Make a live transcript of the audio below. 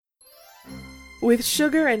With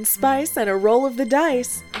sugar and spice and a roll of the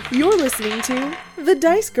dice, you're listening to The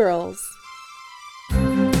Dice Girls.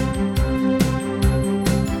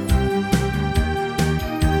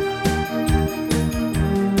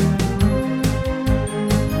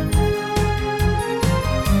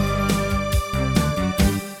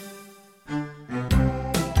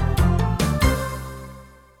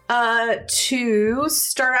 To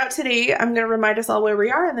start out today, I'm going to remind us all where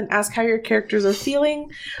we are and then ask how your characters are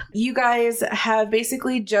feeling. You guys have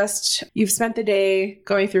basically you've spent the day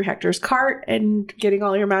going through Hector's cart and getting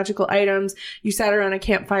all your magical items. You sat around a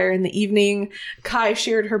campfire in the evening. Kai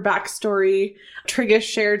shared her backstory. Triggus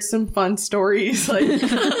shared some fun stories. I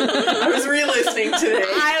was re-listening today.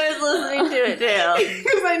 I was listening to it too.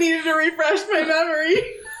 Because I needed to refresh my memory.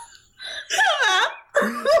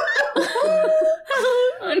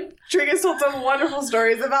 Triggus told some wonderful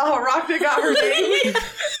stories about how Rhakna got her baby.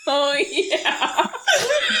 Oh, yeah.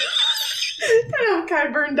 And how Kai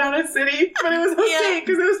burned down a city, but it was okay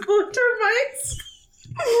because it was full of termites.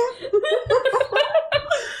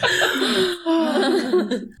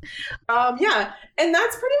 And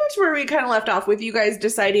that's pretty much where we kind of left off with you guys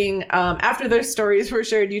deciding after those stories were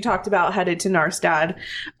shared. You talked about headed to Narstad,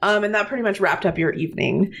 and that pretty much wrapped up your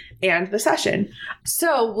evening and the session.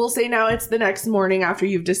 So we'll say now it's the next morning after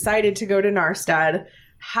you've decided to go to Narstad.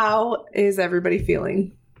 How is everybody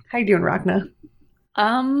feeling? How you doing, Rhakna?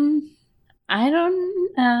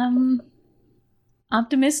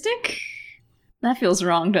 Optimistic? That feels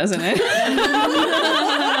wrong, doesn't it?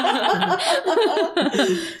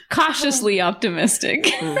 Cautiously optimistic.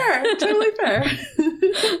 Fair, totally fair.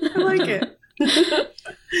 I like it.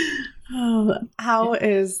 How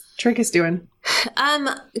is Triggus doing? I'm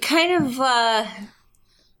kind of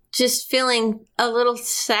just feeling a little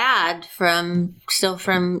sad from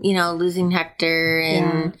losing Hector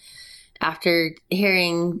and after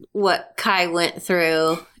hearing what Kai went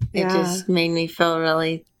through, it just made me feel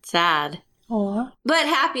really sad. Aww. But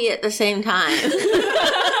happy at the same time.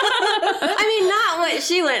 I mean, not what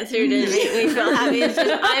she went through to make me feel happy. It's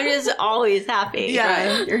just, I'm just always happy.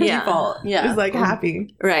 Yeah, right? your default is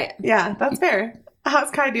happy. Right. Yeah, that's fair.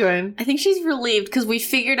 How's Kai doing? I think she's relieved because we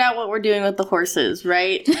figured out what we're doing with the horses,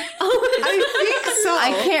 right? I think so.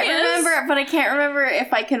 I can't remember, but I can't remember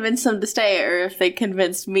if I convinced them to stay or if they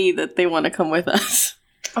convinced me that they want to come with us.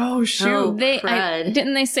 Oh, shoot.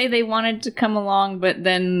 Didn't they say they wanted to come along, but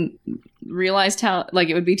then realized how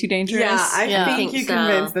it would be too dangerous? Yeah, I think you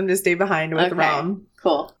convinced them to stay behind with Rom.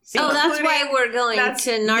 Cool. That's why we're going to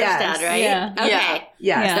Narstad, right? Yeah. Okay.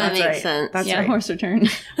 Yeah, that makes sense. That's right. Horse return.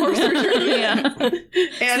 Horse return. Yeah.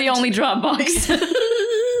 It's the only drop box.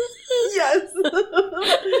 Yes.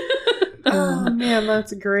 Oh, man,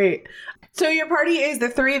 that's great. So your party is the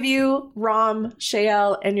three of you, Rom,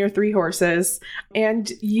 Shael, and your three horses. And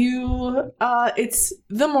you, it's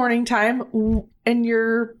the morning time, and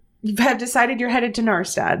you have decided you're headed to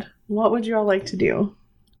Narstad. What would you all like to do?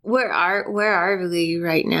 Where are we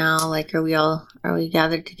right now? Are we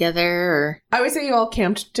gathered together or? I would say you all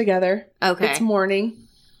camped together. Okay. It's morning.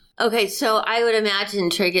 Okay, so I would imagine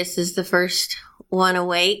Triggus is the first one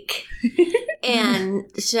awake. And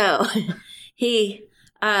so he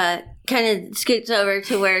kind of scoots over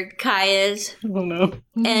to where Kai is. Oh no.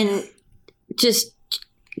 And just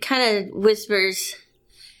kind of whispers,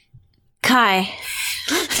 Kai.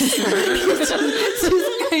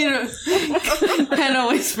 kind of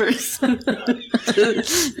whispers.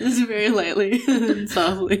 Just very lightly and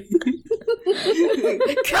softly.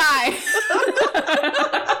 Kai!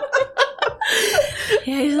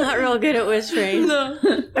 Yeah, he's not real good at whispering. No.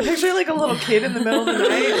 I picture a little kid in the middle of the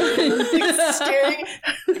night, staring.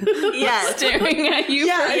 Yeah, staring at you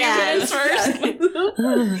first.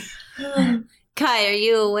 Kai, are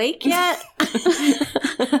you awake yet?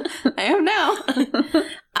 I am now.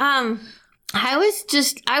 I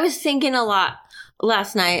was thinking a lot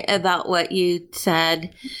last night about what you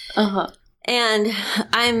said. And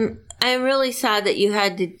I'm really sad that you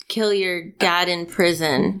had to kill your dad in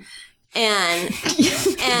prison. And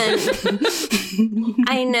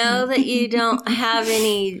I know that you don't have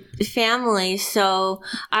any family, so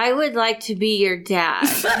I would like to be your dad.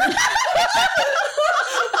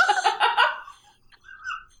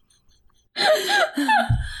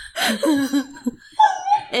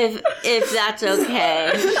 If that's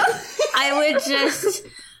okay. I would just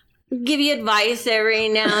give you advice every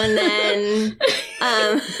now and then.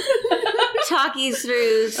 Talk you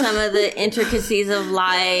through some of the intricacies of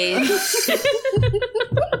life.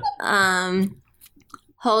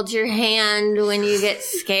 Hold your hand when you get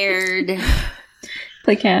scared.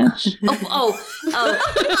 Play catch. Oh.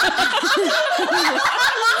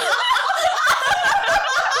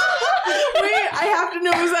 Wait, have to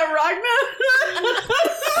know, was that Rhakna?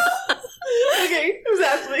 Okay, it was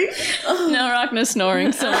Ashley. No, Rhakna's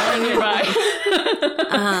snoring somewhere nearby.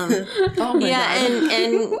 Oh my God.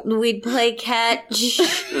 and we'd play catch,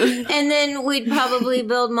 and then we'd probably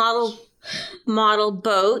build model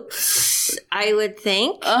boats, I would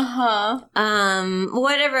think. Whatever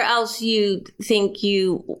else you think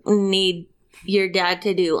you need your dad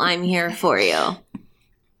to do, I'm here for you.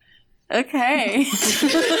 Okay.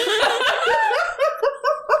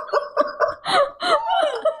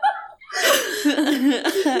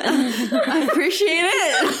 I appreciate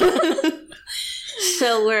it.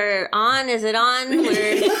 So we're on. Is it on?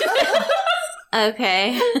 We're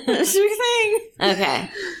okay. That's your thing. Okay.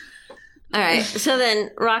 All right. So then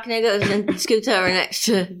Rhakna goes and scoots over next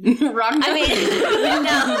to Rhakna. I mean,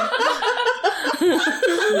 no.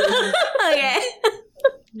 Okay.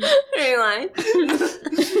 Rewind.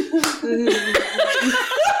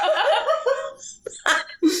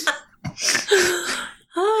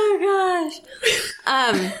 Oh gosh.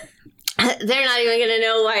 They're not even gonna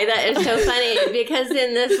know why that is so funny because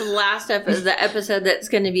in this last episode, the episode that's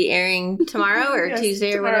going to be airing tomorrow or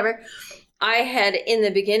Tuesday or whatever, I had in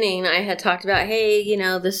the beginning I had talked about, hey,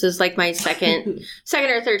 this is like my second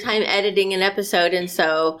or third time editing an episode, and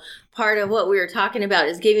so part of what we were talking about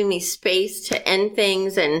is giving me space to end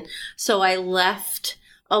things, and so I left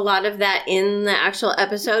a lot of that in the actual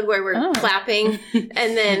episode where we're clapping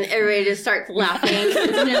and then everybody just starts laughing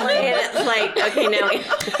instantly and it's like, okay, now we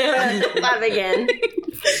have to clap again.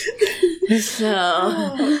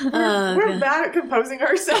 So We're bad at composing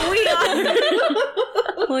ourselves.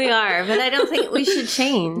 We are, but I don't think we should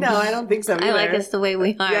change. No, I don't think so either. I like us the way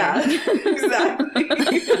we are. Yeah, exactly.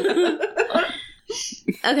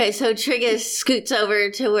 Okay, so Triggus scoots over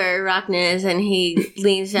to where Rhakna is and he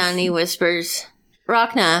leans down and he whispers,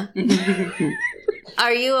 Rhakna,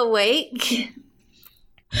 are you awake?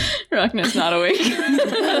 Rhakna's not awake.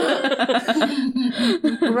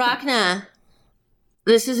 Rhakna,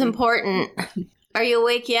 this is important. Are you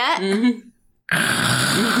awake yet?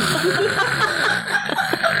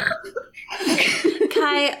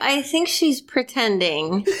 Kai, I think she's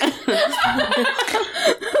pretending.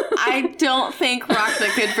 I don't think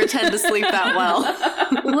Rhakna could pretend to sleep that well.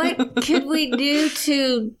 What could we do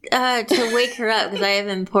to wake her up? Because I have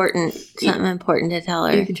something important to tell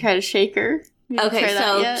her. You can try to shake her. Okay,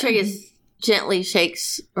 so Triggus gently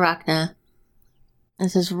shakes Rhakna.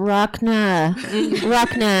 And says, Rhakna,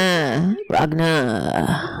 Rhakna,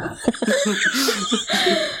 Rhakna.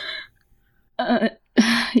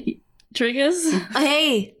 Triggus?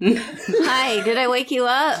 Hey, hi, did I wake you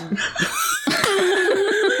up?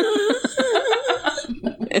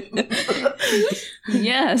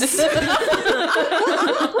 Yes.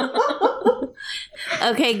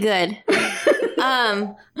 Okay, good.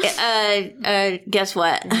 Guess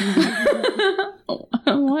what?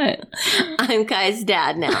 What? I'm Kai's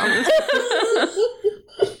dad now.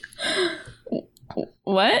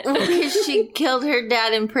 What? Because she killed her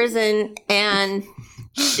dad in prison and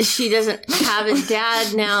she doesn't have a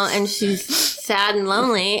dad now and she's sad and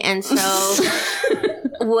lonely, and so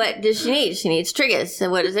what does she need? She needs Triggus. So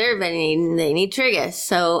what does everybody need? They need Triggus.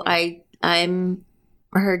 So I'm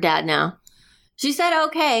her dad now. She said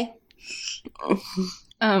okay.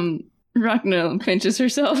 Rhakna pinches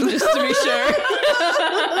herself just to be sure.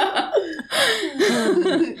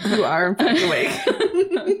 You are in fact awake.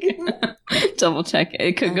 Okay. Double check.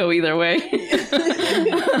 It could go either way.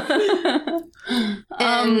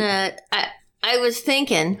 And I was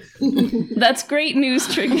thinking. That's great news,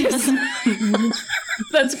 Triggus.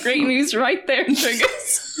 That's great news right there,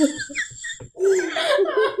 Triggus.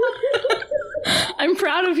 I'm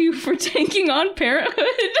proud of you for taking on parenthood.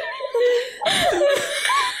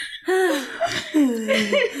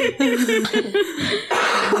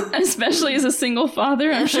 Especially as a single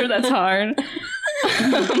father, I'm sure that's hard.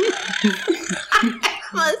 I'm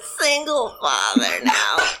a single father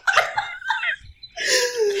now.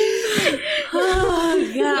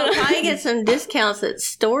 Oh god, I get some discounts at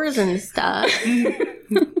stores and stuff.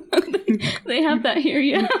 They have that here,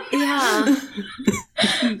 yeah. Yeah.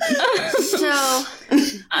 So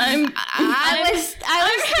I was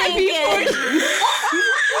thinking.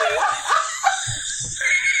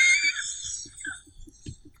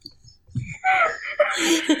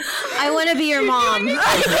 I want to be your mom.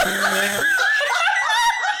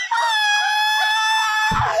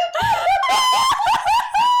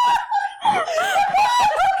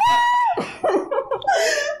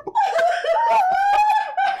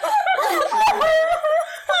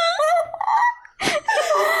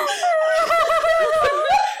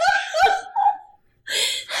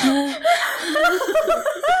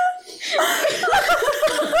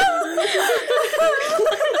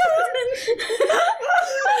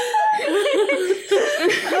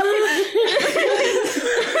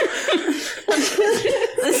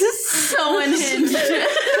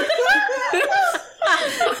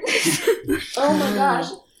 Oh my gosh.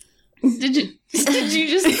 Did you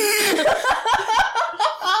just...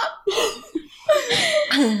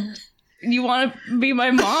 You want to be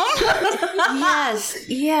my mom?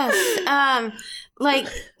 Yes.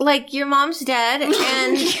 Like your mom's dead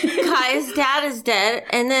and Kai's dad is dead,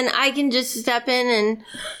 and then I can just step in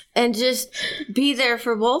and just be there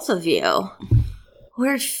for both of you.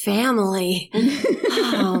 We're family.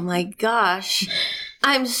 Oh my gosh.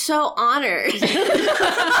 I'm so honored.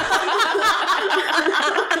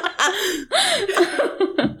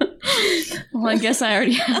 Well, I guess I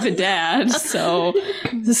already have a dad, so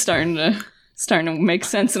this is starting to make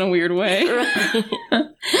sense in a weird way.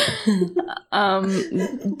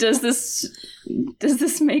 Does this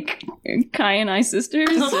make Kai and I sisters?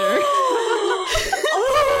 Or?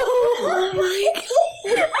 Oh my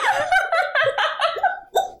god!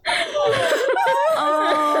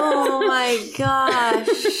 Oh my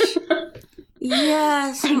gosh!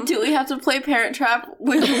 Yes. Do we have to play Parent Trap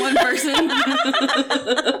with one person?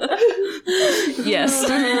 Yes.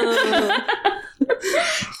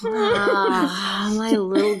 My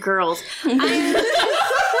little girls.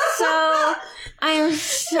 I am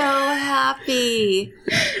so happy.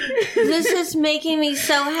 This is making me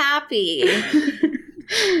so happy.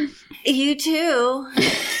 You too.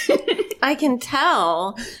 I can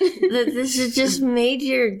tell that this has just made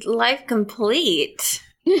your life complete.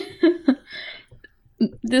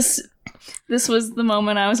 This was the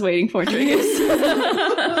moment I was waiting for, Triggus.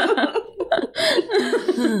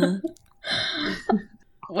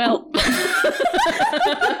 Well,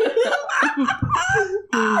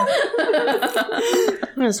 I'm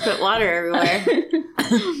gonna spit water everywhere.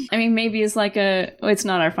 I mean, maybe it's like it's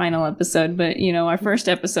not our final episode, but our first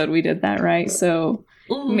episode we did that, right? So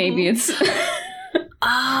maybe it's...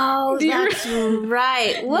 Oh, that's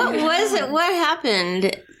right. What was it? What happened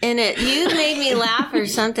in it? You made me laugh or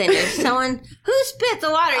something. There's someone who spit the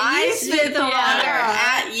water. I spit the water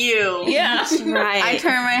at you. Yeah. That's right. I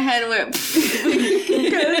turned my head and went...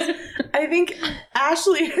 Because I think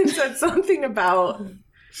Ashley had said something about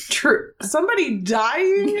somebody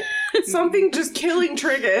dying, something just killing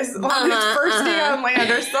Triggus on its first day on land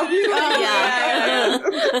or something like that.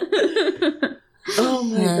 Oh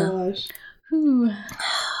my gosh. Ooh.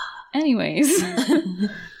 Anyways.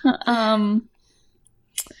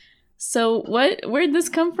 So where'd this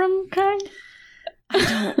come from, Kai?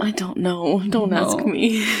 I don't know. Don't ask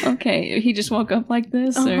me. Okay, he just woke up like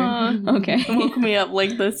this? Or? Okay. He woke me up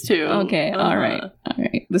like this too. Okay, all right.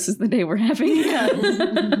 This is the day we're having.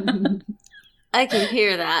 I can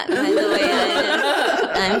hear that, by the way.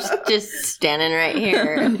 I'm just standing right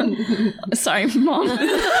here. Sorry, Mom.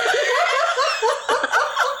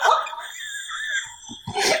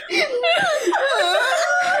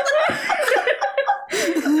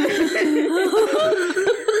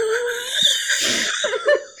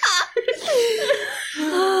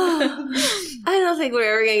 I don't think we're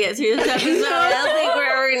ever going to get through this episode. I don't think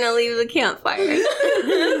we're ever going to leave the campfire.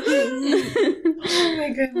 Oh my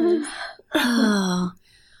goodness.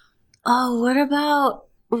 Oh, what about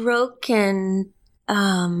Roke and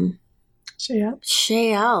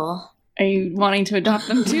Shael? Are you wanting to adopt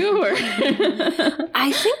them too, or?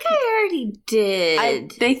 I think I already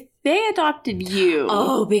did. They adopted you.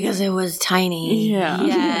 Oh, because it was tiny. Yeah.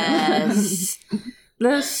 Yes.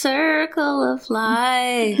 The circle of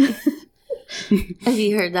life. Have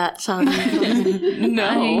you heard that song?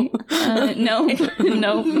 No. No. Oh,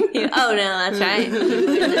 no, that's right.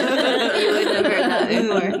 You wouldn't have heard that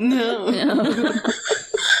before. No.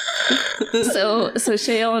 So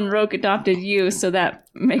Shael and Roke adopted you, so that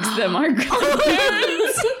makes them our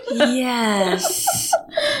grandparents. Yes.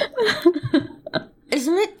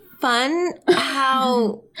 Isn't it fun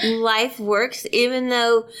how life works? Even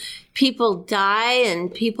though people die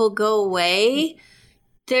and people go away,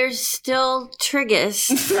 there's still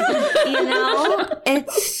Triggus.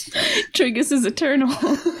 It's... Triggus is eternal.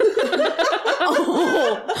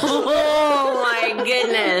 Oh my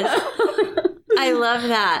goodness. I love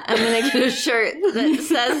that. I'm going to get a shirt that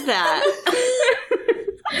says that.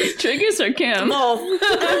 Triggus or Kim? Both.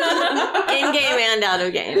 In-game and out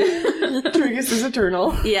of game. Triggus is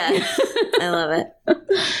eternal. Yes. I love it.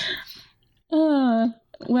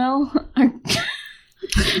 Well, our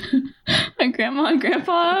grandma and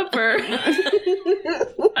grandpa up, or...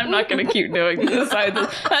 I'm not going to keep doing this.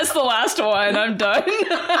 That's the last one. I'm done.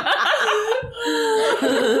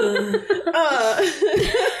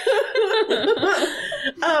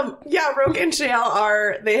 Yeah, Roke and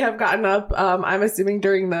Shael they have gotten up, I'm assuming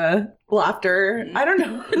during the laughter. I don't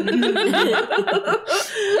know. I don't know if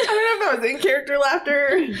that was in-character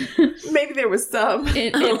laughter. Maybe there was some.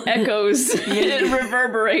 It echoes. It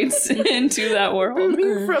reverberates into that world.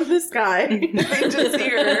 Coming from the sky. They just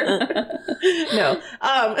hear. No.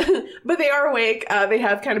 But they are awake. They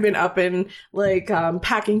have kind of been up and like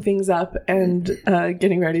packing things up and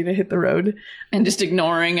getting ready to hit the road. And just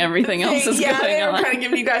ignoring everything else that's going they on. were kind of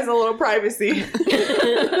giving you guys a little privacy.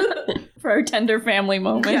 For our tender family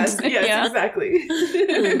moment. Yes, exactly.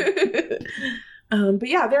 But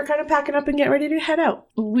yeah, they're kind of packing up and getting ready to head out.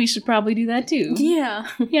 We should probably do that too. Yeah.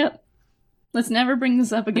 Yep. Let's never bring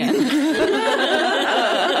this up again.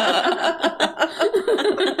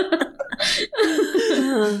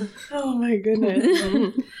 Oh my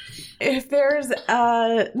goodness. If there's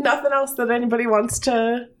nothing else that anybody wants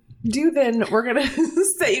to do, then we're going to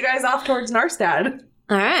set you guys off towards Narstad.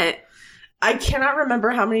 All right. I cannot remember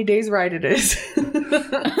how many days ride it is from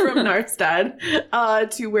Narstad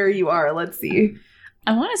to where you are. Let's see.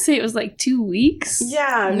 I want to say it was like 2 weeks.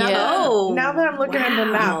 Yeah. No. Now that I'm looking at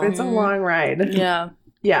the map, it's a long ride. Yeah.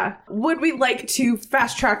 Yeah. Would we like to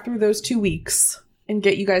fast track through those 2 weeks and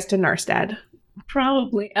get you guys to Narstad?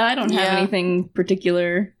 Probably. I don't have anything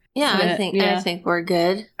particular. Yeah, I think we're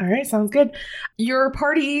good. All right, sounds good. Your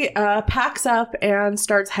party packs up and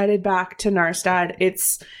starts headed back to Narstad.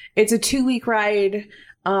 It's a 2-week ride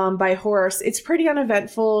by horse. It's pretty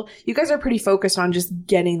uneventful. You guys are pretty focused on just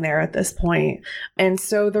getting there at this point. And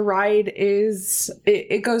so the ride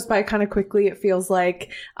it goes by kind of quickly, it feels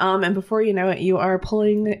like. And before you know it, you are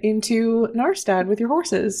pulling into Narstad with your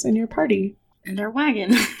horses and your party. And our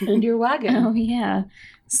wagon. And your wagon. Oh, yeah.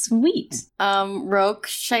 Sweet. Roke,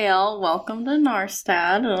 Shael, welcome to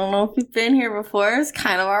Narstad. I don't know if you've been here before. It's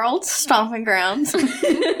kind of our old stomping grounds.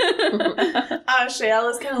 Shael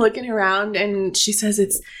is kind of looking around and she says,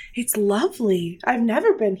 it's lovely. I've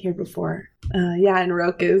never been here before. And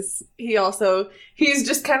Roke he's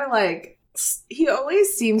just kind of like, he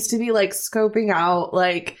always seems to be like scoping out,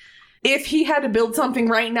 like, if he had to build something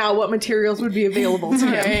right now, what materials would be available to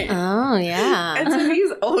him? Oh, yeah. And so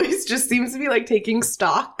he's always just seems to be like taking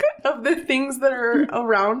stock of the things that are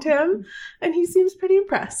around him. And he seems pretty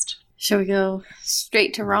impressed. Shall we go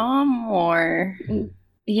straight to Rom or?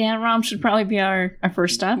 Yeah, Rom should probably be our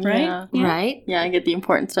first stop, right? Yeah. Right? Yeah, get the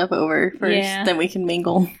important stuff over first, then we can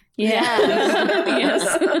mingle. Yeah.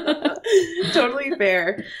 Yes. Totally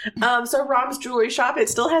fair. So Rom's jewelry shop, it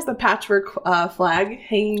still has the patchwork flag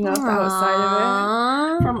hanging up outside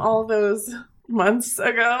of it from all those months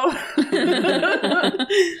ago.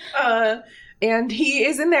 And he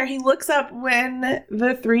is in there. He looks up when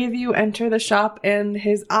the three of you enter the shop and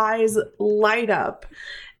his eyes light up.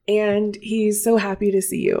 And he's so happy to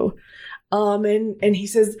see you. And he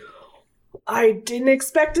says, I didn't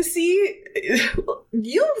expect to see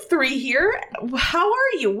you three here. How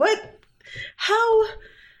are you?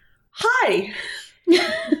 Hi.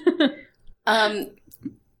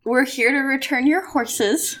 We're here to return your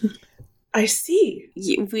horses. I see.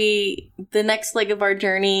 The next leg of our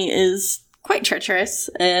journey is quite treacherous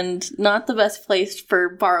and not the best place for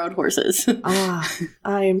borrowed horses.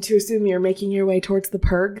 I am to assume you're making your way towards the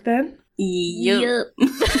Purg then? Yep.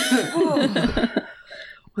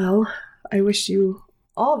 Well, I wish you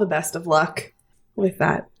all the best of luck with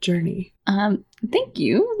that journey. Thank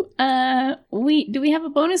you. Do we have a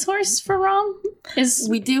bonus horse for Rom?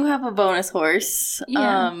 We do have a bonus horse.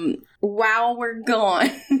 Yeah. While we're gone.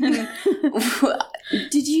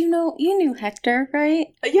 Did you know you knew Hector, right?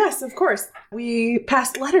 Yes, of course. We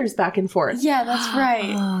passed letters back and forth. Yeah, that's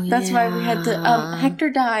right. Oh, that's why we had to Hector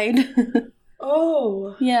died.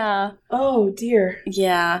 Oh. Yeah. Oh dear.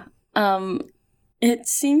 Yeah. It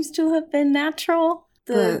seems to have been natural.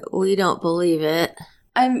 But we don't believe it.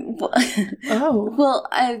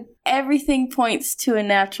 Everything points to a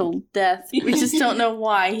natural death. We just don't know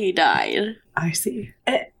why he died. I see.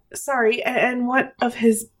 Sorry, and what of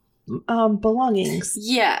his belongings?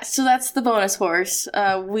 Yeah, so that's the bonus horse.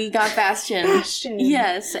 We got Bastion. Bastion.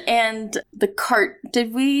 Yes, and the cart.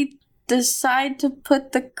 Did we decide to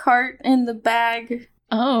put the cart in the bag?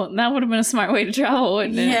 Oh, that would have been a smart way to travel,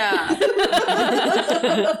 wouldn't it? Yeah.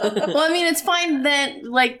 Well, I mean, it's fine that,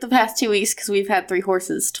 like, the past 2 weeks, because we've had 3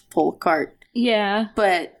 horses to pull a cart. Yeah.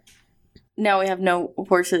 But now we have no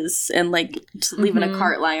horses, and, like, just leaving a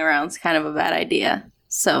cart lying around is kind of a bad idea.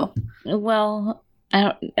 So. Well,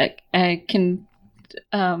 I can,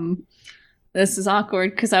 this is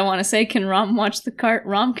awkward, because I want to say, can Rom watch the cart?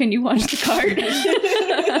 Rom, can you watch the cart?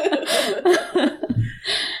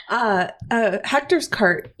 Hector's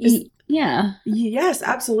cart. Yeah. Yes,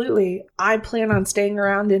 absolutely. I plan on staying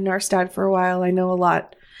around in Narstad for a while. I know a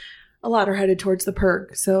lot a lot are headed towards the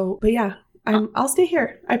Purg. So, but yeah, I'll stay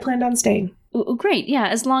here. I planned on staying. Oh, great. Yeah,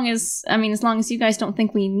 as long as you guys don't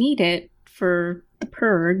think we need it for the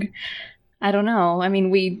Purg. I don't know. I mean,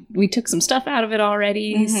 we took some stuff out of it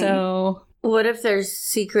already, so... What if there's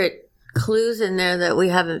secret clues in there that we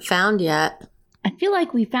haven't found yet? I feel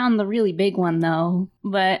like we found the really big one, though.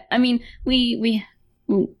 But, I mean, we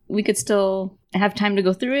could still have time to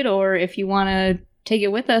go through it, or if you want to take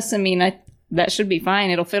it with us, I mean, that should be fine.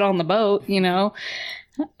 It'll fit on the boat, you know?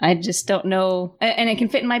 I just don't know. And it can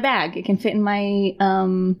fit in my bag. It can fit in my...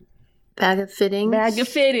 Bag of fittings? Bag of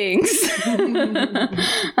fittings.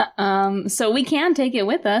 So we can take it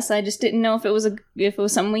with us. I just didn't know if it was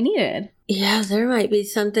something we needed. Yeah, there might be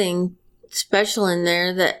something special in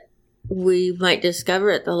there that we might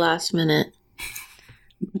discover at the last minute.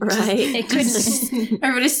 Right? It could.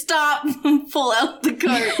 Everybody stop! Pull out the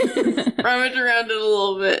cart. Rummage around it a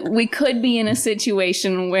little bit. We could be in a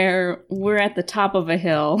situation where we're at the top of a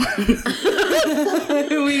hill. We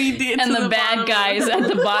need to get and to the bad guys at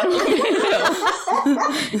the bottom of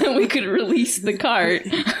the hill. And we could release the cart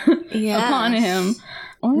upon him.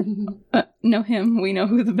 Or, no, him. We know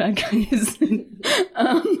who the bad guy is.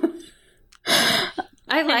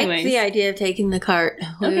 I like the idea of taking the cart.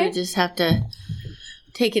 We would just have to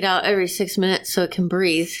take it out every 6 minutes so it can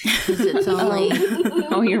breathe. Because it's only...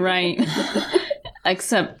 Oh, you're right.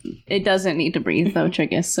 Except it doesn't need to breathe, though,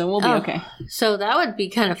 Triggus, so we'll be okay. So that would be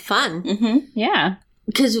kind of fun. Mm-hmm. Yeah.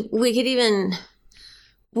 Because we could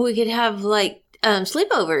have, like,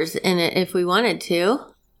 sleepovers in it if we wanted to.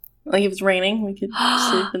 Like if it's raining, we could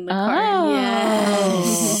sleep in the car. Oh.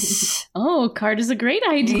 Yes. Oh, cart is a great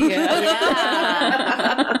idea.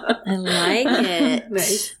 Yeah. I like it.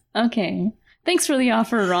 Nice. Okay. Thanks for the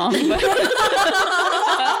offer, Rom. I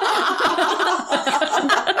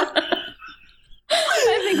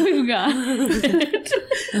think we've got it.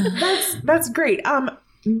 That's great.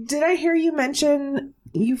 Did I hear you mention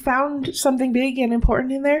you found something big and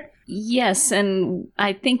important in there? Yes, and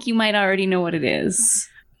I think you might already know what it is.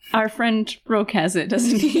 Our friend Roke has it,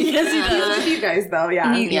 doesn't he? Yes, he does with you guys, though.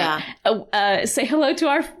 Yeah. Yeah. Say hello to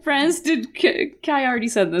our friends. Did Kai already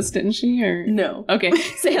said this, didn't she? Or No. Okay.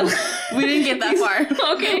 Say hello. We didn't get that far.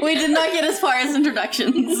 Okay. We did not get as far as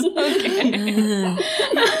introductions. Okay.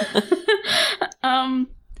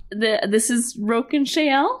 This is Roke and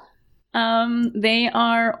Shael. They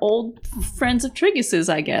are old friends of Triggus's,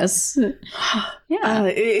 I guess. Yeah.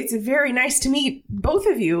 It's very nice to meet both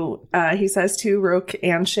of you, he says to Roke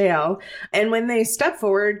and Shael. And when they step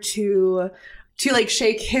forward to like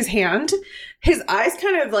shake his hand, his eyes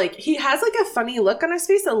kind of like, he has like a funny look on his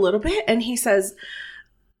face a little bit. And he says,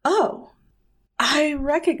 "Oh, I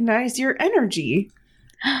recognize your energy."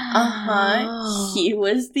 Uh-huh. He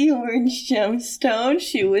was the orange gemstone.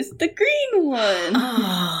 She was the green one.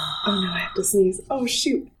 Oh no, I have to sneeze. Oh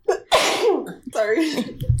shoot.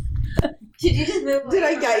 Sorry. Did you just move? Did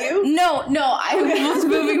I get you? No, I was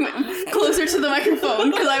moving closer to the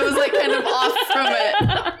microphone because I was like kind of off from it.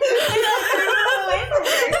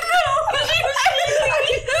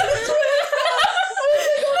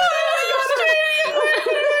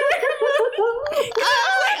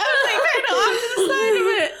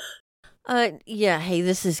 Yeah, hey,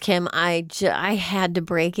 this is Kim. I had to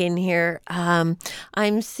break in here. I'm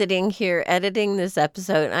sitting here editing this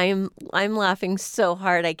episode. I'm laughing so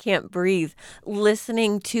hard I can't breathe,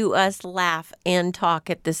 listening to us laugh and talk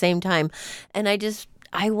at the same time. And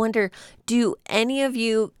I wonder, do any of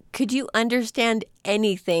you, could you understand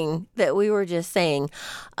anything that we were just saying?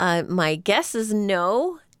 My guess is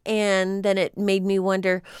no. And then it made me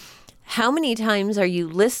wonder, how many times are you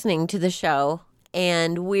listening to the show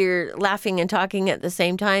and we're laughing and talking at the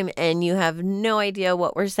same time and you have no idea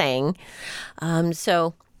what we're saying?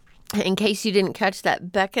 So in case you didn't catch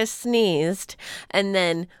that, Becca sneezed and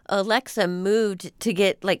then Alexa moved to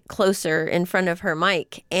get like closer in front of her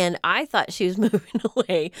mic. And I thought she was moving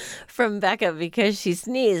away from Becca because she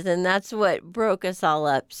sneezed, and that's what broke us all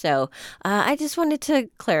up. So I just wanted to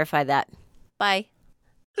clarify that. Bye.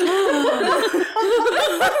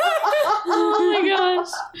 Oh my gosh.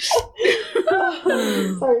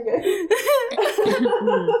 Sorry, guys.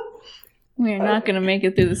 We're not going to make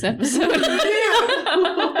it through this episode.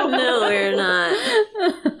 No, we're not.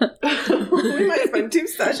 We might spend 2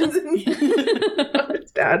 sessions in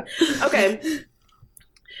it's bad. Okay.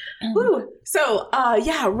 Woo. So,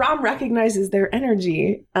 Rom recognizes their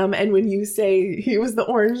energy. And when you say he was the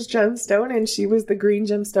orange gemstone and she was the green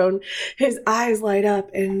gemstone, his eyes light up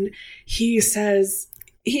and he says,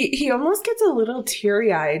 he almost gets a little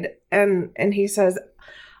teary-eyed and he says,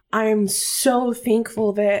 "I'm so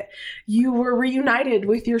thankful that you were reunited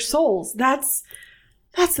with your souls. That's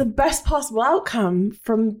That's the best possible outcome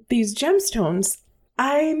from these gemstones.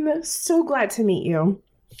 I'm so glad to meet you.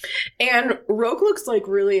 And Rogue looks like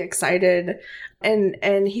really excited,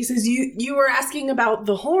 and he says, you were asking about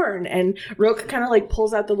the horn, and Rogue kind of like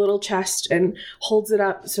pulls out the little chest and holds it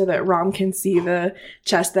up so that Rom can see the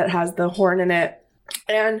chest that has the horn in it.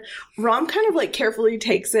 And Rom kind of like carefully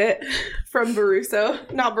takes it from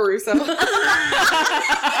Baruso. Not Baruso. Where's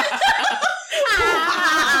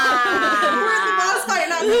the boss fight?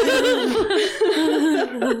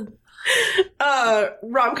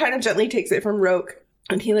 Rom kind of gently takes it from Rogue.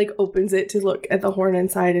 And he like opens it to look at the horn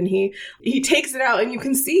inside, and he takes it out, and you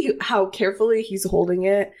can see how carefully he's holding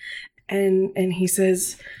it. And he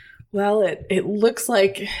says, "Well, it looks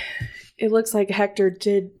like Hector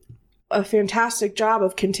did a fantastic job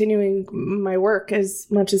of continuing my work as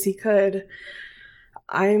much as he could.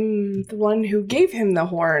 I'm the one who gave him the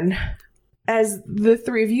horn. As the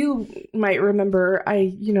three of you might remember,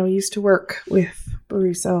 I used to work with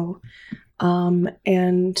Baruso,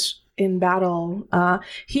 and in battle,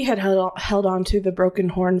 he had held on to the broken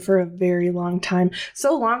horn for a very long time,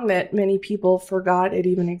 so long that many people forgot it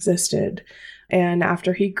even existed. And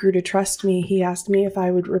after he grew to trust me, he asked me if I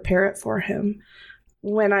would repair it for him.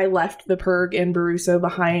 When I left the Purg and Baruso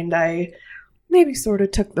behind, I maybe sort of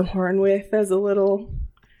took the horn with as a little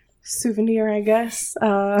souvenir, I guess,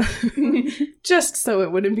 just so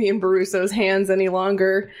it wouldn't be in Baruso's hands any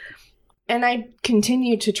longer. And I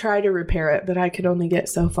continued to try to repair it, but I could only get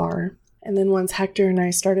so far. And then once Hector and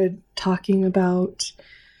I started talking about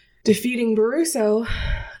defeating Baruso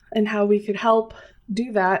and how we could help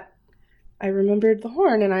do that, I remembered the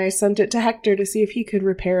horn, and I sent it to Hector to see if he could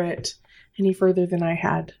repair it any further than I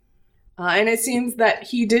had. And it seems that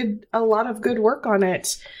he did a lot of good work on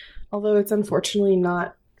it, although it's unfortunately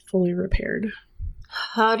not fully repaired.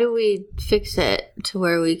 How do we fix it to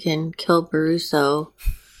where we can kill Baruso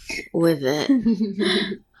with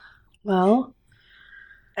it? Well,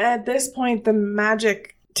 at this point, the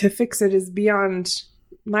magic to fix it is beyond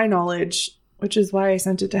my knowledge, which is why I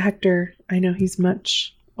sent it to Hector. I know he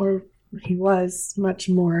was much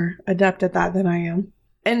more adept at that than I am.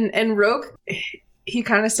 And Rogue, he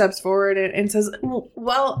kind of steps forward and says,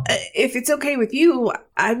 well, if it's okay with you,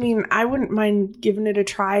 I mean, I wouldn't mind giving it a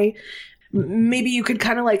try. Maybe you could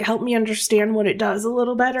kind of like help me understand what it does a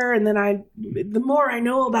little better. And then the more I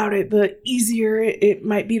know about it, the easier it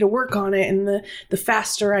might be to work on it. And the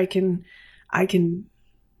faster I can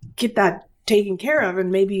get that taken care of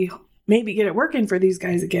and maybe get it working for these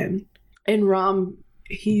guys again. And Rom,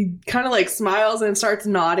 he kind of like smiles and starts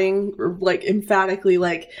nodding, or like emphatically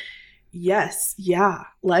like, yes, yeah,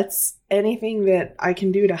 let's, anything that I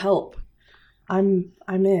can do to help, I'm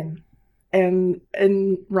in. And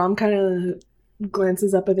Rom kind of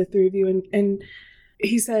glances up at the three of you and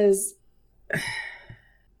he says,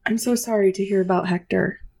 I'm so sorry to hear about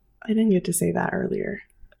Hector. I didn't get to say that earlier.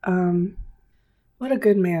 What a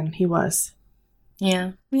good man he was.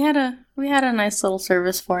 Yeah, we had a nice little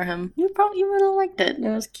service for him. You would have liked it. It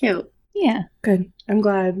was cute. Yeah. Good. I'm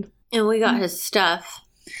glad. And we got his stuff.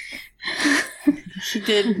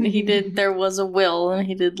 He did. There was a will, and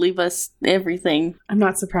he did leave us everything. I'm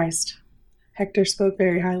not surprised. Hector spoke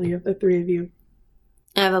very highly of the three of you.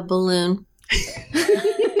 I have a balloon.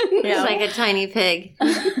 It's like a tiny pig.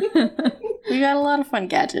 We got a lot of fun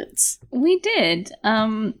gadgets. We did.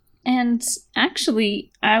 And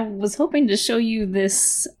actually, I was hoping to show you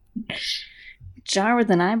this jar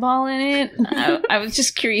with an eyeball in it. I was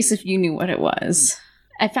just curious if you knew what it was.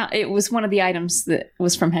 I found it was one of the items that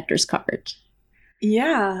was from Hector's cart.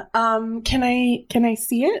 Yeah. Can I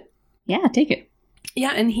see it? Yeah, take it.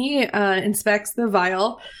 Yeah, and he inspects the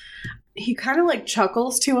vial. He kind of like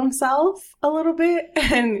chuckles to himself a little bit,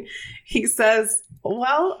 and he says,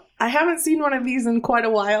 well, I haven't seen one of these in quite a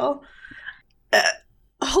while.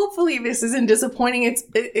 Hopefully this isn't disappointing.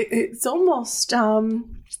 It's almost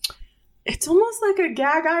like a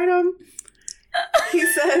gag item. He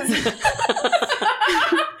says,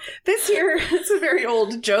 this here, it's a very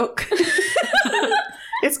old joke.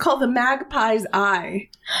 It's called the magpie's eye.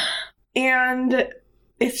 And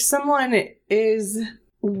if someone is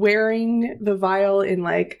wearing the vial in,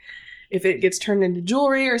 like, if it gets turned into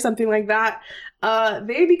jewelry or something like that,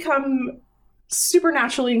 they become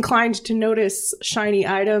supernaturally inclined to notice shiny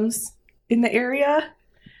items in the area.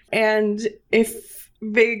 And if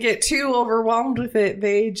they get too overwhelmed with it,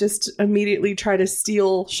 they just immediately try to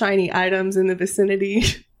steal shiny items in the vicinity.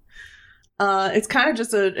 It's kind of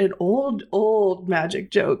just an old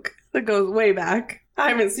magic joke that goes way back. I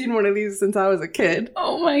haven't seen one of these since I was a kid.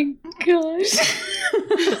 Oh my gosh.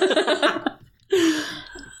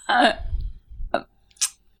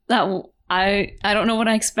 I don't know what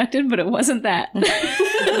I expected, but it wasn't that.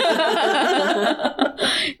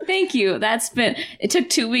 Thank you. It took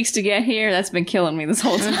 2 weeks to get here. That's been killing me this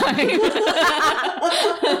whole time.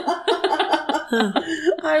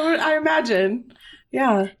 I imagine.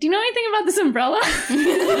 Yeah. Do you know anything about this umbrella?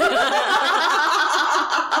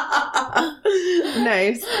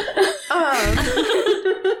 Nice.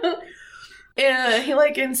 He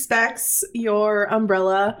like inspects your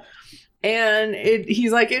umbrella, and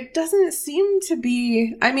he's like, it doesn't seem to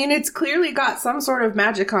be, I mean, it's clearly got some sort of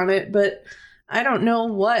magic on it, but I don't know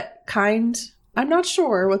what kind. I'm not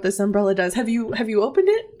sure what this umbrella does. Have you opened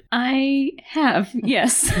it? I have,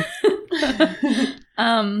 yes.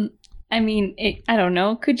 I mean, I don't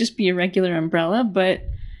know. It could just be a regular umbrella, but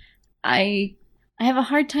I have a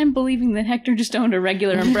hard time believing that Hector just owned a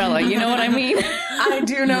regular umbrella. You know what I mean? I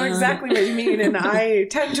do know exactly what you mean, and I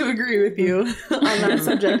tend to agree with you on that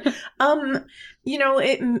subject. You know,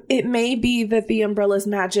 it may be that the umbrella's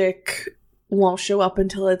magic won't show up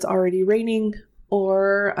until it's already raining,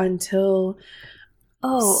 or until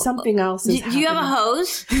something else is happening. Do you have a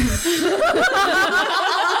hose?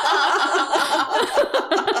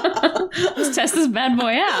 Let's test this bad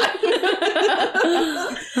boy out.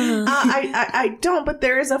 I don't, but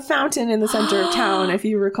there is a fountain in the center of town, if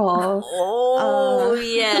you recall. Oh,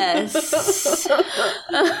 yes.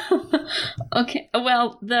 Okay,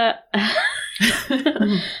 well,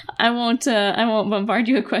 I won't bombard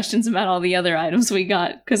you with questions about all the other items we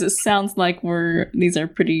got, because it sounds like these are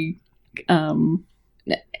pretty, you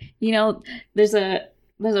know, there's a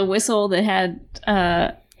whistle that had,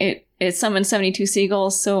 it summoned 72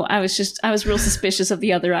 seagulls, so I was real suspicious of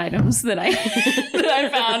the other items that I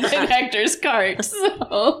found in Hector's cart.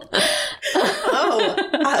 So.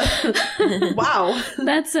 Wow.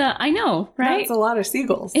 That's I know, right? That's a lot of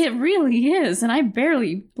seagulls. It really is, and I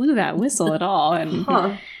barely blew that whistle at all. And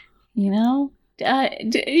you know,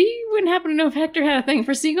 you wouldn't happen to know if Hector had a thing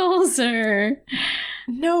for seagulls, or?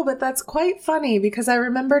 No, but that's quite funny, because I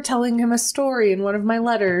remember telling him a story in one of my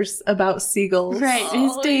letters about seagulls. Right,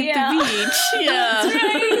 his day at the beach. Yeah.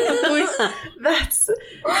 That's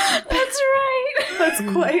That's right. That's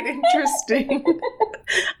quite interesting.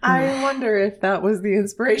 I wonder if that was the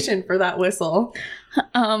inspiration for that whistle.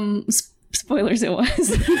 Spoilers, it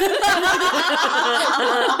was.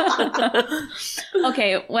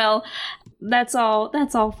 Okay, well, that's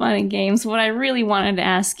all fun and games. What I really wanted to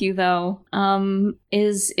ask you, though,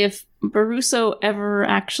 is if Baruso ever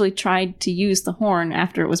actually tried to use the horn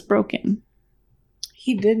after it was broken.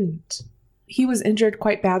 He didn't. He was injured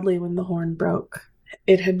quite badly when the horn broke.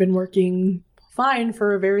 It had been working fine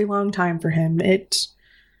for a very long time for him. It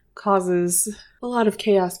causes a lot of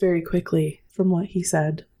chaos very quickly, from what he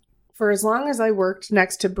said. For as long as I worked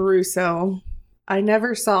next to Baruso, I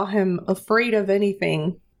never saw him afraid of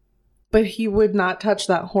anything, but he would not touch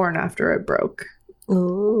that horn after it broke.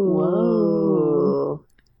 Ooh. Whoa.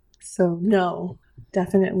 So no,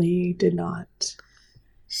 definitely did not.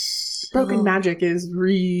 Broken magic is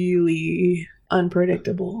really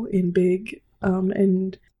unpredictable in big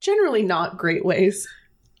and generally not great ways.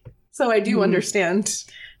 So I do understand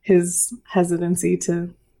his hesitancy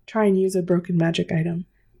to try and use a broken magic item.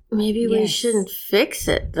 Maybe we shouldn't fix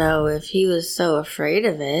it, though, if he was so afraid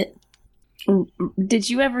of it. Did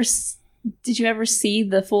you ever see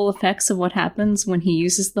the full effects of what happens when he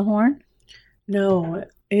uses the horn? No,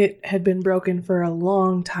 it had been broken for a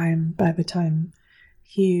long time by the time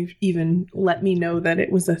he even let me know that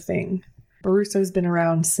it was a thing. Baruso's been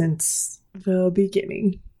around since the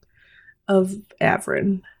beginning of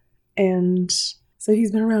Avrin, and so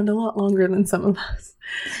he's been around a lot longer than some of us.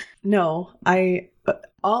 No,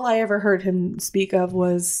 all I ever heard him speak of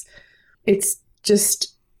was it's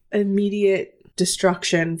just immediate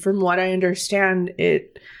destruction. From what I understand,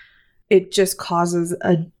 it just causes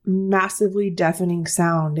a massively deafening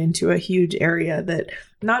sound into a huge area that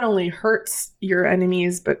not only hurts your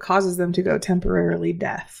enemies, but causes them to go temporarily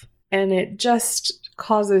deaf. And it just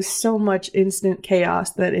causes so much instant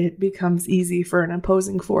chaos that it becomes easy for an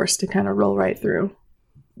opposing force to kind of roll right through.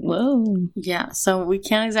 Whoa. Yeah, so we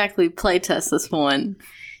can't exactly playtest this one.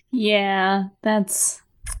 Yeah, that's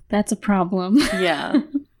a problem. Yeah.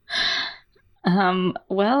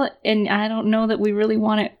 Well, and I don't know that we really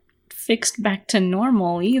want it fixed back to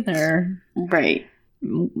normal either. Right.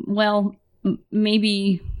 Well,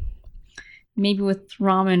 maybe with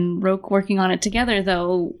Rom and Roke working on it together,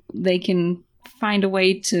 though, they can find a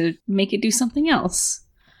way to make it do something else.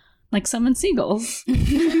 Like summon seagulls. Roke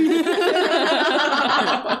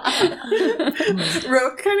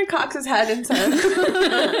kind of cocks his head and says,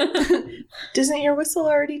 "Doesn't your whistle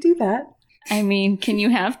already do that?" I mean, can you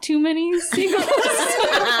have too many seagulls?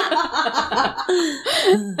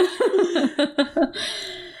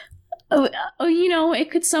 Oh,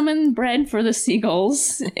 it could summon bread for the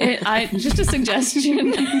seagulls. Just a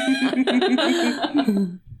suggestion.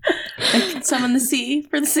 I could summon the sea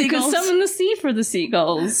for the It could seagulls. summon the sea for the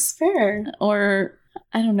seagulls. Fair. Or,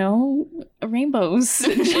 I don't know, rainbows.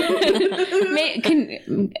 Can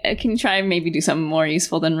you try and maybe do something more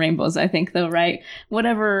useful than rainbows, I think, though, right?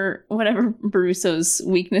 Whatever Baruso's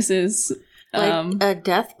weakness is. Like a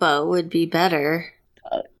death bow would be better.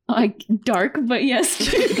 Like dark, but yes.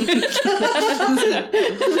 Sorry.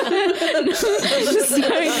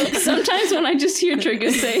 Sometimes when I just hear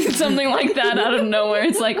Triggus say something like that out of nowhere,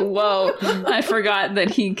 it's like, whoa, I forgot that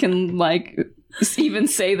he can, like, even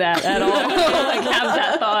say that at all. Like, have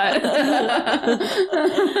that thought.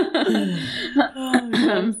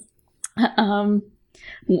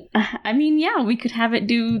 I mean, yeah, we could have it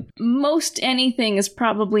do most anything is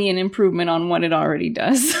probably an improvement on what it already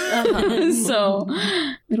does. So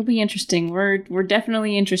it'll be interesting. We're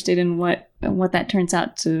definitely interested in what that turns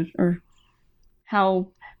out to, or how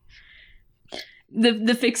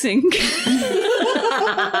the fixing.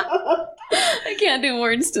 I can't do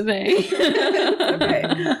words today. Okay.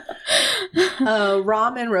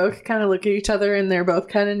 Rom and Roke kind of look at each other and they're both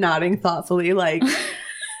kind of nodding thoughtfully, like.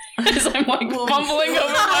 As I'm like fumbling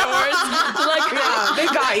over my words. Like, Yeah, they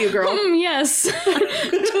got you, girl. Yes.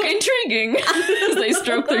 Intriguing. As they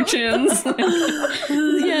stroke their chins.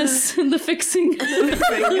 Yes, the fixing.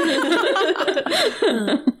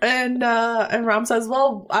 And Rom says,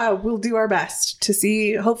 well, we'll do our best to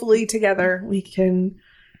see, hopefully together we can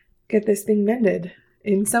get this thing mended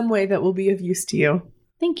in some way that will be of use to you.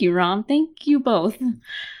 Thank you, Rom. Thank you both.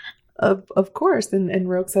 Of course. And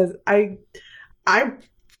Roke says, I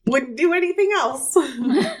wouldn't do anything else.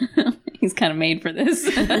 He's kind of made for this.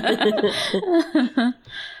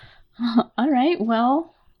 All right,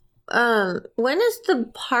 well. When is the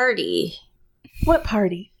party? What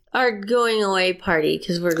party? Our going away party,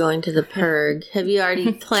 because we're going to the Purg. Have you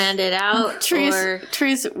already planned it out?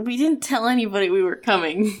 Therese, we didn't tell anybody we were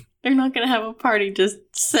coming. They're not going to have a party just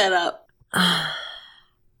set up.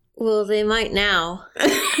 Well, they might now.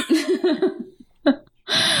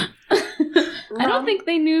 I don't think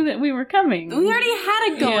they knew that we were coming. We already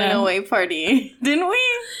had a going away party, didn't we?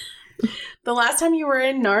 The last time you were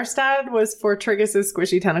in Narstad was for Triggus'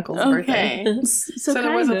 Squishy Tentacles birthday. So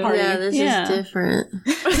there was a kind of. party. Yeah, this is different.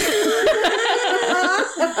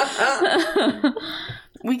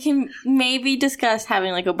 We can maybe discuss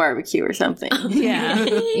having like a barbecue or something.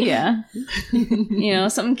 Yeah.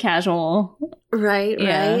 Something casual.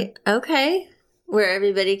 Right. Okay. Where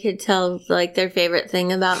everybody could tell, like, their favorite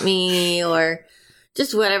thing about me or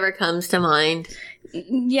just whatever comes to mind.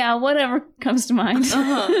 Yeah, whatever comes to mind.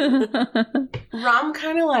 Rom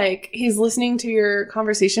kind of like, he's listening to your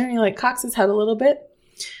conversation and he like cocks his head a little bit.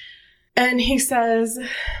 And he says,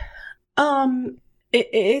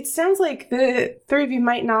 it sounds like the three of you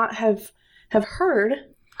might not have heard.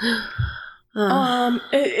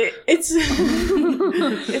 It's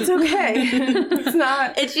it's okay. It's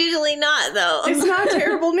not. It's usually not, though. It's not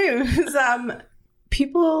terrible news.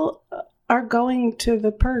 People are going to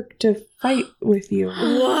the Purg to fight with you.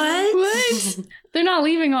 What? They're not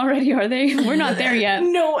leaving already, are they? We're not there yet.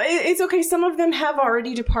 No, it's okay. Some of them have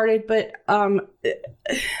already departed, but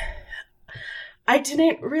I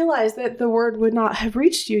didn't realize that the word would not have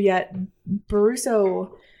reached you yet.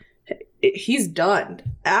 Baruso, he's done.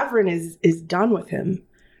 Avrin is done with him.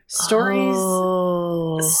 Stories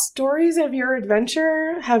of your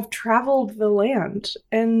adventure have traveled the land,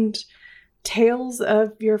 and tales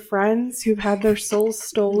of your friends who've had their souls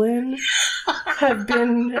stolen have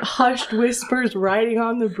been hushed whispers riding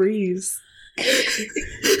on the breeze.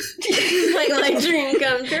 Like my dream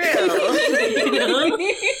come true.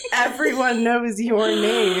 Everyone knows your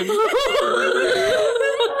name.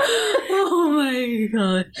 Oh my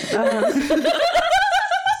god.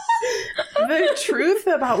 The truth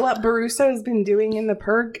about what Baruso has been doing in the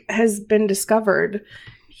Purg has been discovered.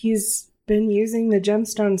 He's been using the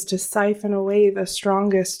gemstones to siphon away the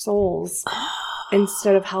strongest souls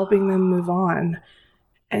instead of helping them move on.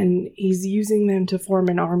 And he's using them to form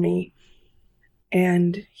an army.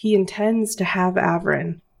 And he intends to have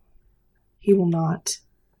Avrin. He will not.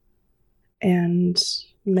 And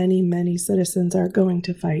many, many citizens are going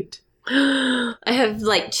to fight. I have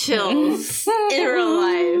like chills in real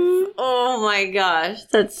life. Oh my gosh,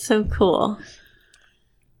 that's so cool.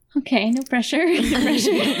 Okay, no pressure. No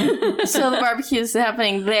pressure. So the barbecue is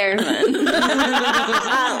happening there then.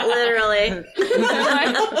 Literally.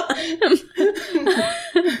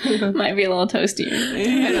 Might be a little toasty.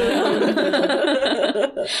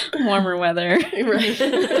 Warmer weather. Right.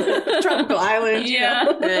 Tropical island. Yeah.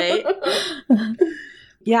 Right.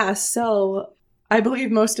 Yeah, so I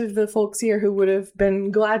believe most of the folks here who would have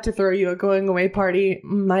been glad to throw you a going away party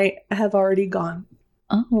might have already gone.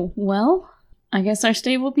 Oh, well, I guess our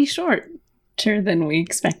stay will be shorter than we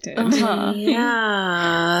expected.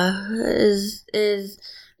 Yeah.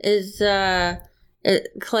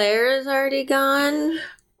 Claire is already gone?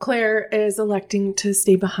 Claire is electing to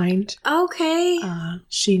stay behind. Okay.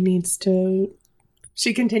 She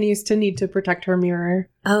continues to need to protect her mirror.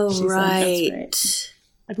 Oh, She's like, right. that's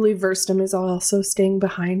I believe Verstum is also staying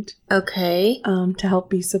behind Okay. to help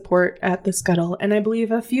be support at the Scuttle. And I believe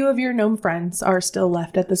a few of your gnome friends are still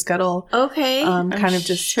left at the Scuttle. Okay. Kind of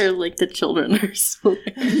just... sure, like, the children are still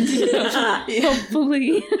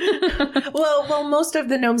Hopefully. Well, most of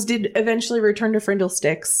the gnomes did eventually return to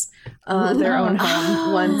Frindlesticks, their own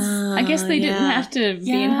home, once. I guess they didn't have to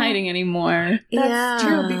be in hiding anymore. That's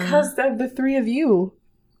true, because of the three of you.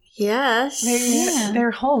 Yes.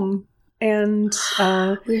 They're home. And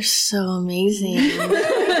We're so amazing.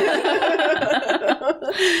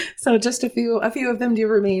 so just a few of them do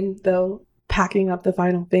remain, though, packing up the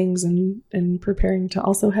final things and preparing to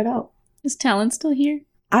also head out. Is Talon still here?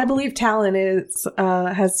 I believe Talon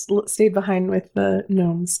has stayed behind with the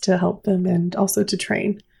gnomes to help them and also to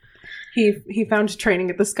train. He found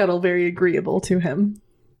training at the Scuttle very agreeable to him.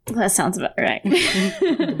 That sounds about right.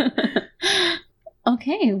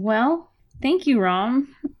 Okay, well, thank you,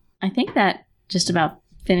 Rom. I think that just about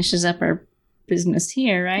finishes up our business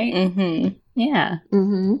here, right? Mm-hmm. Yeah.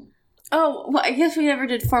 Mm-hmm. Oh, well, I guess we never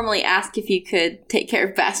did formally ask if you could take care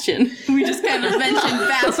of Bastion. We just kind of mentioned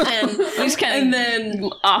Bastion. We just kind of and then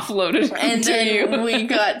offloaded and to you. then we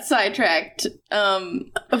got sidetracked.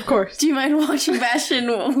 Of course. Do you mind watching Bastion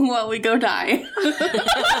while we go die?